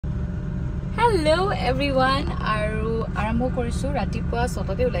Hello everyone আৰু আৰম্ভ কৰিছো ৰাতিপুৱা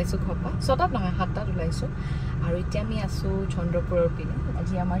 6টাতে ওলাইছো ঘৰপা 6টাত নহয় 7টাত ওলাইছো আৰু এতিয়া আমি আছো চন্দ্ৰপুৰৰ পিনে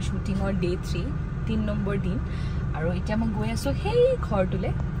আজি আমাৰ শুটিংৰ ডে 3 নম্বৰ দিন আৰু এতিয়া মই গৈ আছো হেই ঘৰটোলে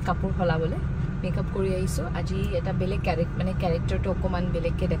কাপোৰ হলাবলে মেকআপ কৰি আইছো আজি এটা বেলেগ ক্যাৰেক্টাৰটো অকমান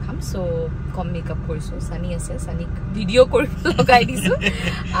বেলেগকে দেখাম সো কম মেকআপ কৰিছো সানি আছে সানি ভিডিও কৰি লগাই দিছো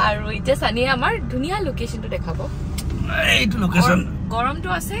আৰু এতিয়া সানি আমাৰ ধুনিয়া লোকেশনটো দেখাবো এইটো লোকেশন গৰমটো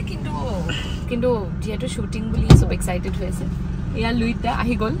আছে কিন্তু যেহেতু শুটিং বুলি সব এক্সাইটেড হৈ আছে ইয়া লুইটা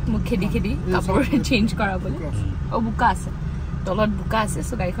আহি গল মুখ খেদি কাপোৰ চেঞ্জ কৰাবলে ও বুকা আছে তলত বুকা আছে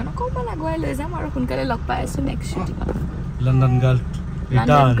সো গাড়ীখন কোপা লাগোৱাই লৈ যাম আৰু সোনকালে লগ পাই আছো next shooting London girl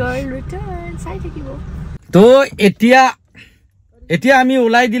return চাই থাকিব তো এতিয়া আমি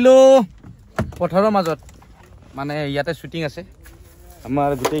ওলাই দিলো পথাৰৰ মাজত মানে ইয়াতে শুটিং আছে আমাৰ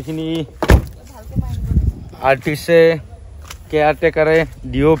গোটেইখিনি artist care taker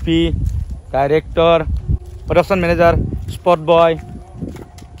DOP director production manager spot boy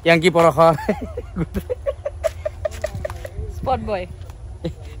Yankee परखर spot boy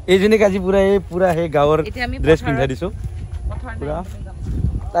Ejani काजी पूरा हे गावर ड्रेस पिंधा दिसो पूरा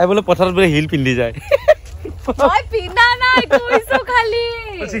ताई बोले पथर बोले हिल पिंधी जाय ओय पिंधा নাই কইছো খালি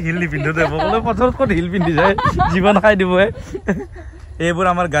আছে হিল নি পিন্ধো দে बोले पथर कोन हिल पिंधी जाय जीवन खाइ दिबो एबोर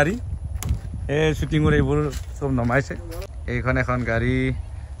আমাৰ গাড়ী শুটিংৰ এইবোৰ সব নমাইছে এইখন এখন গাড়ী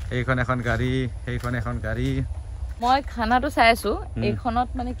মই খানাটো চাই আছো এইখনত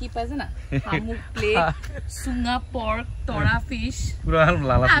মানে কি পাই জানা হামুক প্লেট সুঙা পৰ্ক তৰা ফিশ পুৰা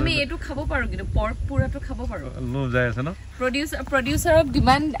লালা আমি এটো খাব পাৰো কিন্তু পৰ্ক পুৰাটো খাব পাৰো লো যায় আছে ন প্ৰডিউসাৰৰ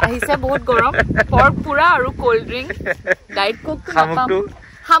ডিমান্ড আহিছে বহুত গৰম পৰ্ক পুৰা আৰু কোল্ড ড্ৰিংক ডাইট কোক খামকটো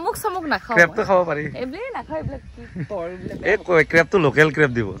হামুক সামুক না খাও ক্ৰেপ তো খাব পাৰি এবে না খাও এবে কি পৰ্ক এ কয় ক্ৰেপ তো লোকেল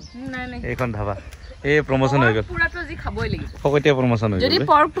ক্ৰেপ দিব নাই নাই এইখন ধাবা এই প্ৰমোশন হৈ গল পুৰাটো যি খাবই লাগিব ফকতিয়া প্ৰমোশন হৈ গল যদি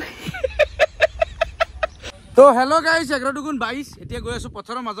পৰ্ক তো হেল্ল গাইস 11:22 এতিয়া গৈ আছো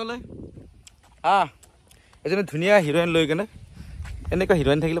পথৰৰ মাজলৈ এজনে ধুনিয়া হিৰোইন লৈ কেনে এনেকা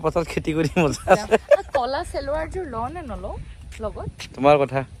হিৰোইন থাকিলে পথৰত খেতি কৰি মজা আছে কলা সেলৱাৰ জোৰ ল নে নল লগত তোমাৰ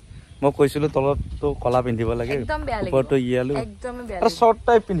কথা মই কৈছিলো তলত তো কলা পিন্ধিব লাগে একদম বেয়া লাগে ওপৰটো ইয়ালো একদম বেয়া আৰু শৰ্ট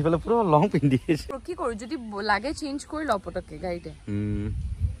টাইপ পিন্ধিবলে পুৰা লং পিন্ধি আছে কি কৰো যদি লাগে চেঞ্জ কৰি ল পটকে গাড়ীতে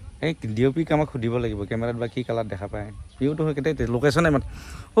এই ডিওপি কামক খুদিব লাগিব কেমেৰাত বা কি কালাৰ দেখা পায় ভিউটো হয় কেতে লোকেশনে মাত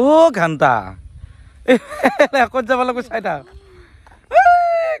ও ঘন্টা ক'ত যাব লাগে চাই তা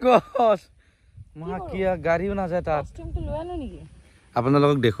গছ মা কিয়া গাড়ীও না যায় তাত কষ্টমটো লৈ আনো নেকি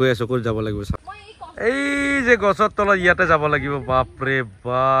আপোনালোকক দেখুৱাই আছো ক'ত যাব লাগিব এই যে গছৰ তলত ইয়াতে যাব লাগিব বাপ ৰে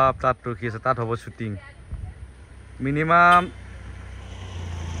বাপ তাত ৰখি আছে তাত হ'ব শুটিং মিনিমাম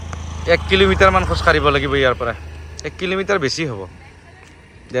 1 কিলোমিটাৰ মান খোজ কাঢ়িব লাগিব ইয়াৰ পৰা 1 কিলোমিটাৰ বেছি হ'ব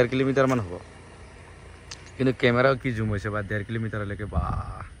 1.5 কিলোমিটাৰ মান হ'ব কিন্তু কেমেৰা কি জুম হৈছে বা 1.5 কিলোমিটাৰলৈকে বা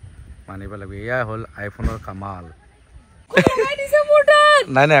মানিব লাগিব এয়া হ'ল আইফোনৰ কামাল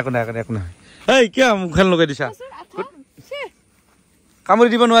নাই একো নাই এই কিয় মুখখন লগাই দিছা কামুৰি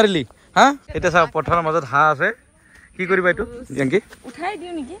দিব নোৱাৰিলি হা এতিয়া চা পথাৰৰ মাজত হাঁহ আছে কি কৰিবা এইটো জাংকি উঠাই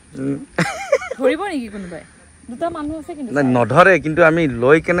দিও নেকি ধৰিব নেকি কোনোবাই দুটা মানুহ আছে কিন্তু নাই নধৰে কিন্তু আমি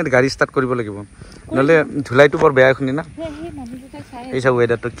লৈ কেনে গাড়ী ষ্টাৰ্ট কৰিব লাগিব নহলে ধুলাইটো বৰ বেয়া শুনি না এই সব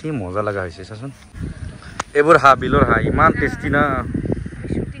ওয়েদাৰটো কি মজা লগা হৈছে চাচোন এইবোৰ হাঁহ বিলৰ হাঁহ ইমান টেষ্টি না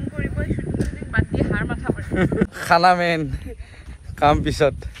শুটিং কৰিব শুটিং বাতি হাড় মাথা পৰে খানা মেন কাম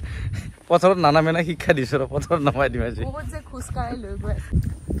পিছত পথৰত নানা মেনা শিক্ষা দিছো পথৰত নামাই দিম আজি বহুত যে খুসকাই লৈ গৈ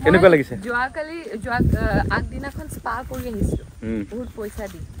কেনেকুৱা লাগিছে যোৱাকালি আগদিনাখন স্পা কৰি আহিছিলো বহুত পইচা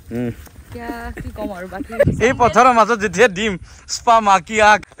দি কি কম আৰু বাকি এই পথৰৰ মাজত যেতিয়া দিম স্পা মাকি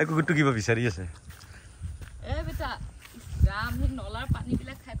আগ একো গুটু কিবা বিচাৰি আছে এ বেটা গাম হি নলাৰ পানী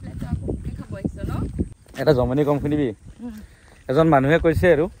বিলাক খাই পেলাই তো আকৌ কি খাব আহিছ ন এটা জমনি কম শুনিবি এজন মানুহে কৈছে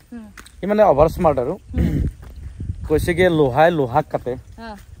আৰু ই মানে অভাৰ স্মাৰ্ট আৰু কৈছে কি লোহাক কাটে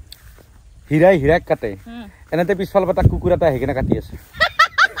হীৰাই কাটে এনেতে পিছফালৰ পৰা কুকুৰ এটা আহি কেনে কাটি আছে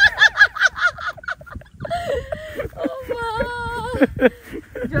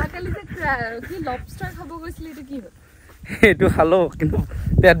যোৱাকালি যে কি লবষ্টাৰ খাব গৈছিল এইটো কি হ'ল এইটো খালো কিন্তু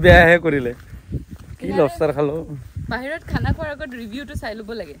পেট বেয়াহে কৰিলে কি লবষ্টাৰ খালো বাহিৰত খানা খোৱাৰ আগত ৰিভিউটো চাই ল'ব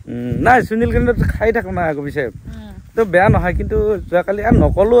লাগে নাই সুনীল কেন্দ্ৰত খাই থাকো না আগৰ পিছে তো বেয়া নহয় কিন্তু যোৱাকালি আৰু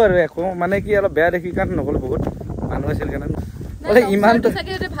নকলো আৰু একো মানে কি অলপ বেয়া দেখি কাৰণে নকলো বহুত মানুহ আছিল কাৰণে মানে ইমানটো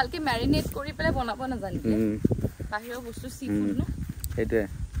চাগে এটা ভালকে মেৰিনেট কৰি পেলাই বনাব নাজানি বাহিৰৰ বস্তু সি ফুড ন এইটোৱে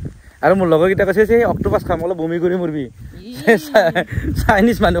আৰু মোৰ লগৰ কিটা কৈছে যে অক্টোপাস খাম অলপ বমি কৰি মৰবি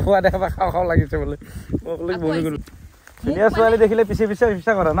চাইনিজ মানুহ খোৱা দেখা খাও লাগিছে বোলে মই বমি কৰি ধুনীয়া ছোৱালী দেখিলে পিছে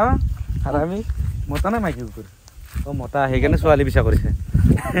পিছা কৰা ন আৰু আমি মতা নাই মাইকী কুকুৰ মতা সেইকাৰণে ছোৱালী পিছা কৰিছে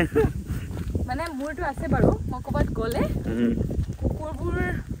মানে মোৰটো আছে বাৰু মই কবাত গলে কুকুৰবোৰ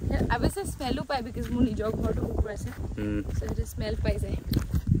অবশ্যই স্মেলও পায় বিকজ মোৰ নিজৰ ঘৰটো কুকুৰ আছে সো এটা স্মেল পাই যায়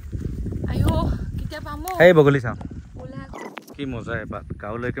আয়ো কিটা পামো এই বগলি চাও কি মজা এবাৰ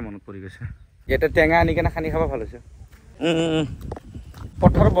গাঁৱলৈকে মনত পৰি গৈছে ইয়াতে টেঙা আনি কেনে খানি খাব ভাল হৈছে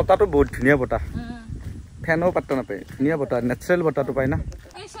পথাৰৰ বতাহটো বহুত ধুনীয়া বতাহ ফেনো পাত্তা নাপায় ধুনীয়া বতাহ নেচাৰেল বতাহটো পায় না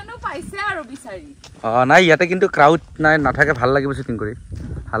নাই ইয়াতে কিন্তু ক্ৰাউড নাই নাথাকে ভাল লাগিব শ্বুটিং কৰি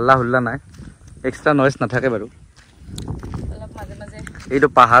হাল্লা হুল্লা নাই এক্সট্ৰা নইজ নাথাকে বাৰু এইটো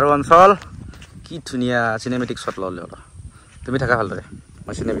পাহাৰৰ অঞ্চল কি ধুনীয়া চিনেমেটিক শ্বট ল'লে হ'ল তুমি থাকা ভালদৰে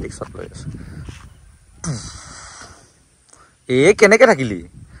মই চিনেমেটিক শ্বট লৈ আছোঁ কেনেকে থাকিলি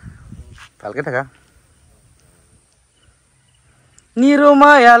ভালকে থাকা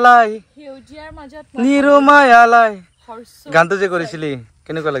নিৰমায়ালাই গানটো যে কৰিছিলি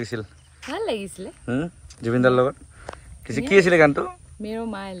কেনেকুৱা লাগিছিল ভাল লাগিছিলে জুবিনদাৰ লগত কি আছিলে গানটো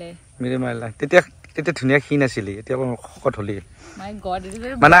নিৰমায়ালাই তেতিয়া ধুনীয়া ক্ষীণ আছিলি এতিয়া শকত হলি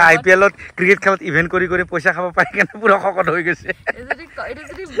মানে IPL-ত ক্ৰিকেট খেলত ইভেন্ট কৰি কৰি পইচা খাব পাৰি কেনে পুৰা শকত হৈ গৈছে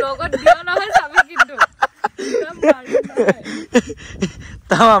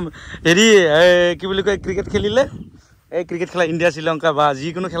হেৰি কি বুলি কয় ক্ৰিকেট খেলিলে এই ক্ৰিকেট খেলা ইণ্ডিয়া শ্ৰীলংকা বা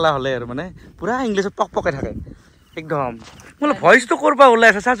যিকোনো খেলা হ'লে আৰু মানে পুৰা ইংলিছত পকপকাই থাকে একদম বোলে ভইচটো ক'ৰ পৰা ওলাই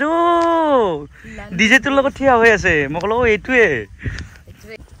আছে চাচো ডিজেটোৰ লগত থিয়া হৈ আছে মই ক'লো এইটোৱে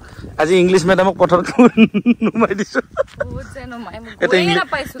আজি ইংলিছ মেডামক পথাৰত নুমাই দিছোঁ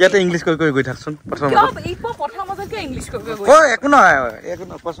ইয়াতে ইংলিছ কৈ কৈ গৈ থাকচোন একো নহয়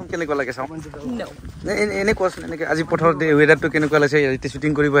কোৱাচোন কেনেকুৱা লাগে চাওঁ এনে কোৱাচোন এনেকৈ আজি পথাৰত ৱেডাৰটো কেনেকুৱা লাগিছে এতিয়া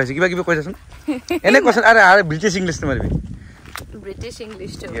শ্বুটিং কৰিব আহিছে কিবা কিবি কৈ চাচোন এনে কোৱাচোন আৰে ব্ৰিটিছ ইংলিছটো মাৰিবি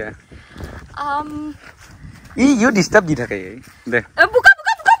ইউ ডিষ্টাৰ্ব দি থাকে দে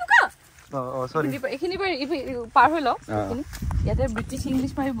পাৰ হৈ লওক ইয়াতে ব্ৰিটিছ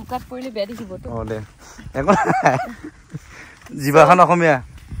ইংলিছ মাৰি বুকাত পৰিলে বেয়া দেখিব জিভাখন অসমীয়া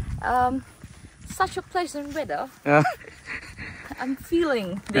such a pleasant weather I'm feeling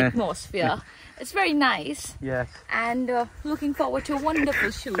the atmosphere it's very nice yes and looking forward to a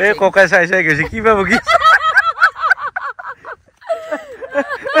wonderful shoot কোকাই চাই গৈছে কি বা বগি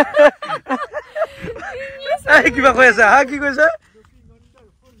কিবা কৈ আছে কি কৈছে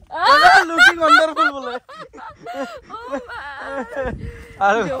looking wonderful bole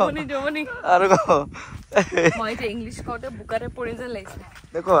aru মই তে ইংলিশ কোতে বুকারে পড়ে যা লাইছে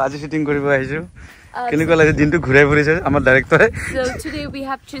দেখো আজি শুটিং কৰিব আহিছো কেনেকুৱা লাগে দিনটো ঘুৰাই ফুৰিছে আমাৰ ডাইৰেক্টৰে so today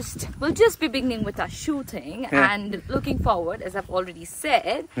we'll just be beginning with our shooting and looking forward as I've already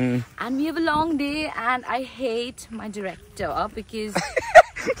said and we have a long day and I hate my director because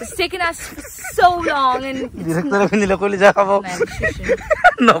it's taken us so long and director khini lokoli ja khabo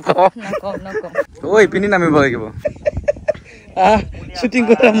noko oi pini namibo lagibo shooting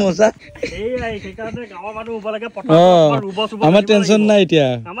কৰা মজা আমাৰ tension নাই এতিয়া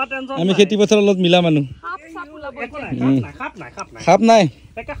আমি খেতি পথাৰৰ লগত মিলা মানুহ খাপ নাই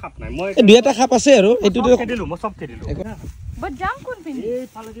দুই এটা খাপ আছে আৰু এইটো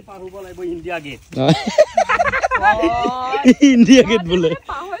ইণ্ডিয়া গেট বোলে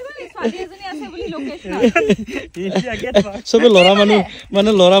চবে ল'ৰা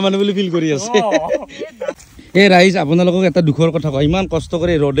মানুহ বুলি ফিল কৰি আছে এই ৰাইজ আপোনালোকক এটা দুখৰ কথা কয় ইমান কষ্ট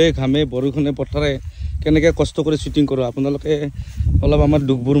কৰি ৰ'দে ঘামে বৰষুণে পথাৰে কেনেকৈ কষ্ট কৰি শ্বুটিং কৰোঁ আপোনালোকে অলপ আমাৰ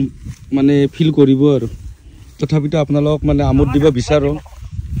দুখবোৰ মানে ফিল কৰিব আৰু তথাপিতো আপোনালোকক মানে আমোদ দিব বিচাৰোঁ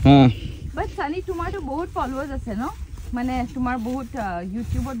বাট সানি তোমাৰতো বহুত ফলোৱাৰ্ছ আছে ন মানে তোমাৰ বহুত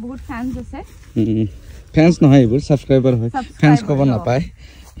ইউটিউবত বহুত ফ্যান্স আছে ফ্যান্স নহয় এইবোৰ সাবস্ক্ৰাইবাৰ হয় ফ্যান্স ক'ব নাপায়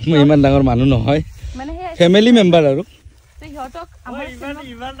মই ইমান ডাঙৰ মানুহ নহয় মানে ফ্যামিলি মেম্বাৰ আৰু সিহঁতক আমাৰ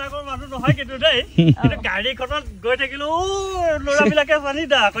ইমান ডাঙৰ মানুহ নহয় কিন্তু দেই কিন্তু গাড়ীখনত গৈ থাকিলো ল'ৰাবিলাকে জানি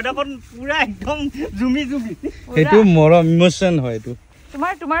দা কয়খন পুৰা একদম জুমি সেইটো মৰম ইমোশন হয় এইটো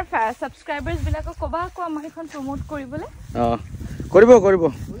তোমাৰ সাবস্ক্ৰাইবাৰ্ছ বিলাকক কবা আকৌ আমাৰ এখন প্ৰমোট কৰিবলৈ কৰিব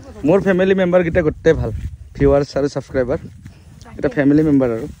মোৰ ফ্যামিলি মেম্বাৰ গিটা গোটেই ভাল ভিউৱাৰ্ছ আৰু সাবস্ক্ৰাইবাৰ এটা ফ্যামিলি মেম্বাৰ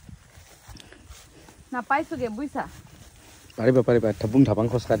আৰু নাপাইছোগে বুইছা পাৰিবা ধাপুং ধাপাং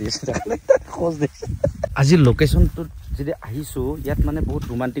খোজকা দিছে খোজ দিছে আজি লোকেশ্যনটো যদি আহিছোঁ ইয়াত মানে বহুত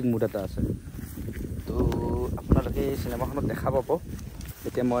ৰোমান্টিক মুড এটা আছে তো আপোনালোকে এই চিনেমাখনত দেখা পাব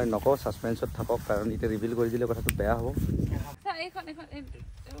এতিয়া মই নকওঁ ছাছপেন্সত থাকক কাৰণ এতিয়া ৰিভিল কৰি দিলে কথাটো বেয়া হ'ব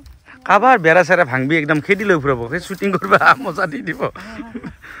কাবাৰ বেৰা চেৰা ভাঙবি একদম খেদি লৈ ফুৰাব সেই শ্বুটিং কৰিব মজা দি দিব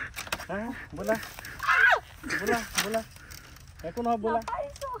একো নহয় বোলা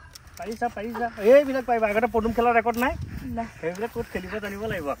পাৰিছা এইবিলাক পাৰিবা আগতে পদুম খেলাৰ ৰেকৰ্ড নাই সেইবিলাক ক'ত খেলিব জানিব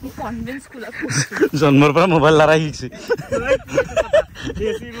লাগিব জন্মৰ পৰা মোবাইল লৰাই শিকিছে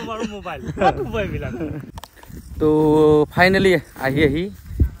তো ফাইনেলি আহি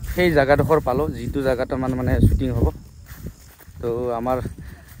সেই জেগাডোখৰ পালোঁ যিটো জেগাত আমাৰ মানে শ্বুটিং হ'ব তো আমাৰ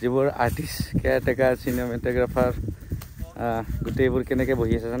যিবোৰ আৰ্টিষ্ট কেয়াৰটেকাৰ চিনেমেটোগ্ৰাফাৰ গোটেইবোৰ কেনেকৈ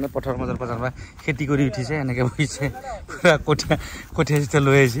বহি আছে জানে পথাৰৰ মাজৰ পৰা খেতি কৰি উঠিছে এনেকৈ বহিছে পুৰা কঠীয়া যেতিয়া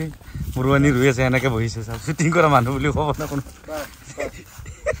লৈ আহিছে মুৰুৱানী ৰুই আছে এনেকৈ বহিছে চাওক শ্বুটিং কৰা মানুহ বুলি ক'ব না কোনো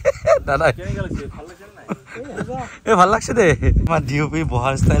দাদা এই ভাল লাগছে দে আমাৰ DOP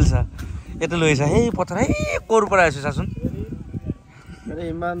বহাৰ ষ্টাইল চা এইটো লৈ আহিছা সেই পথাৰ এই ক'ৰ পৰা আহিছে চাচোন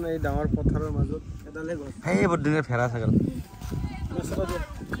ইমান এই ডাঙৰ পথাৰৰ মাজত এডালে গছ এই বহুত দিনৰ ফেৰা ছাগল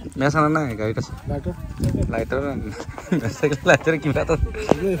মেচ আনা নাই গাড়ীত আছে লাইটাৰ কিবা এটা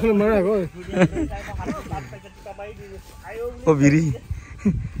অ' বিৰি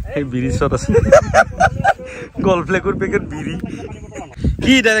এই বিৰি শ্বট আছে গল্ফ ফ্লেকৰ পেকেট বিৰি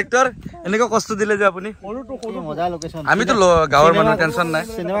কি ডাইৰেক্টৰ এনেকুৱা কষ্ট দিলে যে আপুনি মজা লোকেশ্যন আমিতো গাঁৱৰ মানুহ টেনশ্যন নাই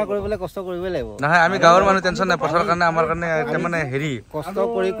চিনেমা কৰিবলৈ কষ্ট কৰিবই লাগিব নহয় আমি গাঁৱৰ মানুহ টেনশ্যন নাই পথাৰৰ কাৰণে আমাৰ কাৰণে মানে হেৰি কষ্ট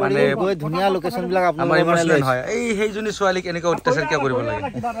কৰি মানে গৈ ধুনীয়া লোকেশ্যন বিলাক আমাৰ ইমোচনেল হয় এই সেইজনী ছোৱালীক এনেকুৱা অত্যাচাৰ কিয় কৰিব লাগে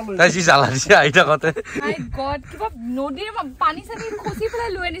তাই যি জ্বালা দিছে আহি থাকোঁতে কিবা নদীৰ পানী চানী খচি পেলাই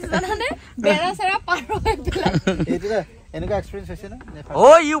লৈ আনিছে জানানে বেৰা চেৰা পাৰ হৈ পেলাই এনেকুৱা এক্সপিৰিয়েঞ্চ হৈছে না ঐ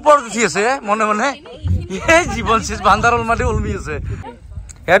ই ওপৰত উঠি আছে মনে মনে এই জীৱন চিজ বান্দাৰল মাটি ওলমি আছে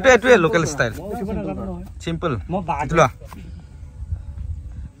এইটোৱে লোকেল ষ্টাইল চিম্পল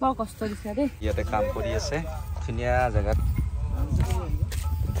বৰ কষ্ট দিছে দেই ইয়াতে কাম কৰি আছে ধুনীয়া জেগাত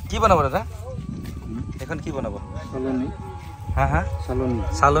কি বনাব দাদা এখন কি বনাব হা হা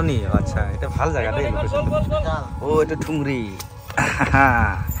চালনী আচ্ছা এটা ভাল জেগা দেই অ এইটো ঠুংৰি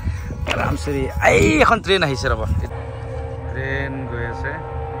ৰামচৰি এই এখন ট্ৰেইন আহিছে ৰ'ব ট্ৰেইন গৈ আছে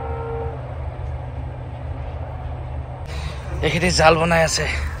এইখিনি জাল বনাই আছে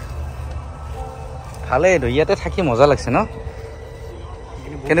ভালেই ইয়াতে থাকি মজা লাগছে ন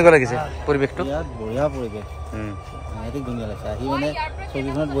কেনেকুৱা লাগিছে পৰিৱেশটো ইয়াত বঢ়িয়া পৰিৱেশ ধুনীয়া লাগিছে আহি মানে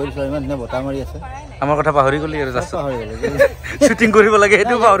ছবিখনত বহিছো ইমান ধুনীয়া বতাহ মাৰি আছে আমাৰ কথা পাহৰি গলি আৰু জাষ্ট পাহৰি গ'লো শ্বুটিং কৰিব লাগে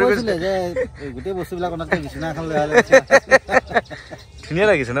সেইটো পাহৰি গৈছিলে যে গোটেই বস্তুবিলাক অনাতকৈ বিচনা এখন লৈ আহিলে ধুনীয়া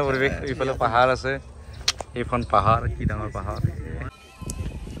লাগিছে ন পৰিৱেশ এইফালে পাহাৰ আছে এইখন পাহাৰ কি ডাঙৰ পাহাৰ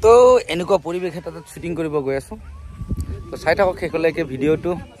তো এনেকুৱা পৰিৱেশ এটাত শ্বুটিং কৰিব গৈ আছোঁ তো চাই থাকক শেষলৈকে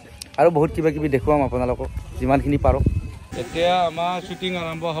ভিডিঅ'টো আৰু বহুত কিবা কিবি দেখুৱাম আপোনালোকক যিমানখিনি পাৰোঁ এতিয়া আমাৰ শ্বুটিং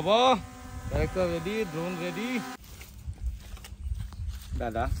আৰম্ভ হ'ব ডাইৰেক্টৰ ৰেডি ড্ৰোন ৰেডি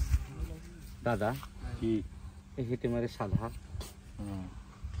দাদা দাদা কি এইখিনি মাৰি সাধা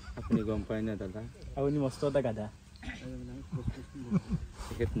আপুনি গম পায় না দাদা আপুনি মস্ত এটা গাধা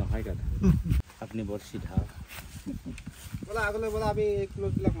তেখেত নহয় গাধা আপুনি বৰ চিধা আগলৈ বলা আমি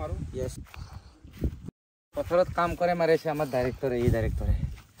ক্লজবিলাক মাৰো ইয়েছ পথাৰত কাম কৰে মাৰিছে আমাৰ ডাইৰেক্টৰে এই ডাইৰেক্টৰে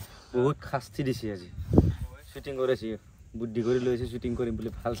বহুত শাস্তি দিছে আজি শ্বুটিং কৰিছে বুদ্ধি কৰি লৈছে শ্বুটিং কৰিম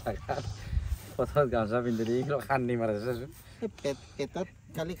বুলি ভাল জাগা পথাৰত গামোচা পিন্ধি দি এইবিলাক খান্দি মাৰিছে চাচোন পেটত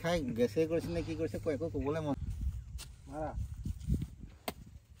কালি খাই গেছে কৰিছে নে কি কৰিছে একো ক'বলৈ মন মাৰা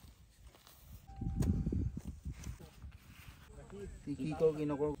কি কৰোঁ কি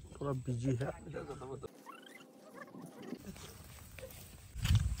নকৰোঁ পুৰা বিজি হে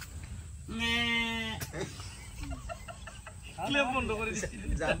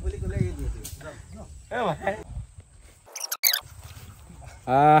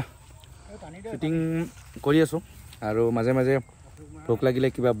শ্বুটিং কৰি আছোঁ আৰু মাজে মাজে ভোক লাগিলে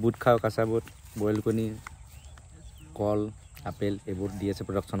কিবা বুট খাওঁ কাঁচা বুট বইল কণী কল আপেল এইবোৰ দি আছে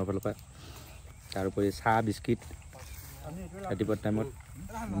প্ৰডাকশ্যনৰ ফালৰ পৰা তাৰোপৰি চাহ বিস্কিট ৰাতিপুৱা টাইমত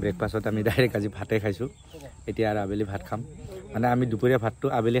ব্ৰেকফাষ্টত আমি ডাইৰেক্ট আজি ভাতে খাইছোঁ এতিয়া আৰু আবেলি ভাত খাম মানে আমি দুপৰীয়া ভাতটো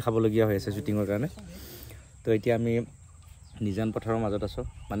আবেলি খাবলগীয়া হৈ আছে শ্বুটিঙৰ কাৰণে তো এতিয়া আমি নিজান পথাৰৰ মাজত আছোঁ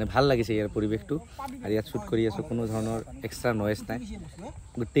মানে ভাল লাগিছে ইয়াৰ পৰিৱেশটো আৰু ইয়াত শ্বুট কৰি আছোঁ কোনো ধৰণৰ এক্সট্ৰা নইজ নাই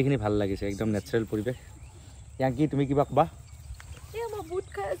গোটেইখিনি ভাল লাগিছে একদম নেচাৰেল পৰিৱেশ ইয়াক কি তুমি কিবা ক'বা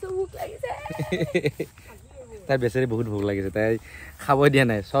তাই বেচেৰি বহুত ভোক লাগিছে তাই খাব দিয়া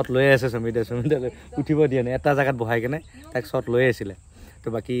নাই শ্বট লৈ আছে চমিতাই উঠিব দিয়া নাই এটা জেগাত বহাই কেনে তাইক শ্বট লৈ আছিলে তো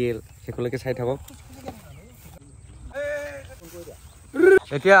বাকী শেষলৈকে চাই থাকক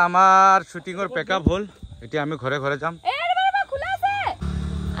এতিয়া আমাৰ শ্বুটিঙৰ পেকআপ হ'ল এতিয়া আমি ঘৰে ঘৰে যাম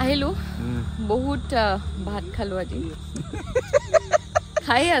আহিলো বহুত ভাত খালো আজি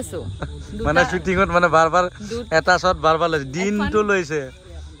খাই আছো মানে শ্বুটিঙত মানে বাৰ বাৰ এটা শ্বট বাৰ বাৰ লৈছে দিনটো লৈছে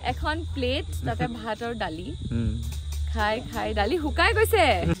এখন প্লেট তাতে ভাত আৰু দালি খাই খাই দালি শুকাই গৈছে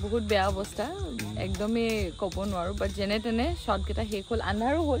বহুত বেয়া অৱস্থা একদমেই ক'ব নোৱাৰো বাট যেনে তেনে শ্বট কেইটা শেষ হ'ল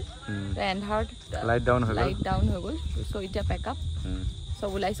আন্ধাৰো হ'ল এন্ধাৰত লাইট ডাউন হৈ গ'ল চ' এতিয়া পেকআপ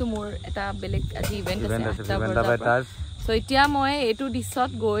চব ওলাইছো মোৰ এটা বেলেগ আজি ইভেণ্ট আছে চ' এতিয়া মই এইটো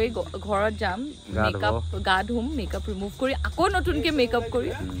দৃশ্যত গৈ ঘৰত যাম মেকআপ গা ধুম মেকআপ ৰিমুভ কৰি আকৌ নতুনকৈ মেকআপ কৰি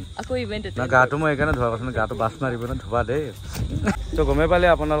আকৌ ইভেণ্ট এটা গাটো মই সেইকাৰণে ধোৱা কৈছোঁ গাটো বাছ মাৰিব ন ধোৱা দেই ত' গমেই পালে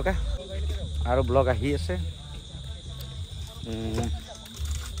আপোনালোকে আৰু ব্লগ আহি আছে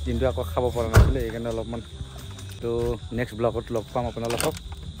দিনটো আকৌ খাব পৰা নাছিলে সেইকাৰণে অলপমান তো নেক্সট ব্লগত লগ পাম আপোনালোকক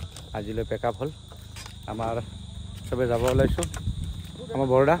আজিলৈ পেক আপ হ'ল আমাৰ চবে যাব ওলাইছোঁ আমাৰ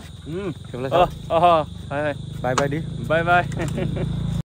Borda bye by the bye bye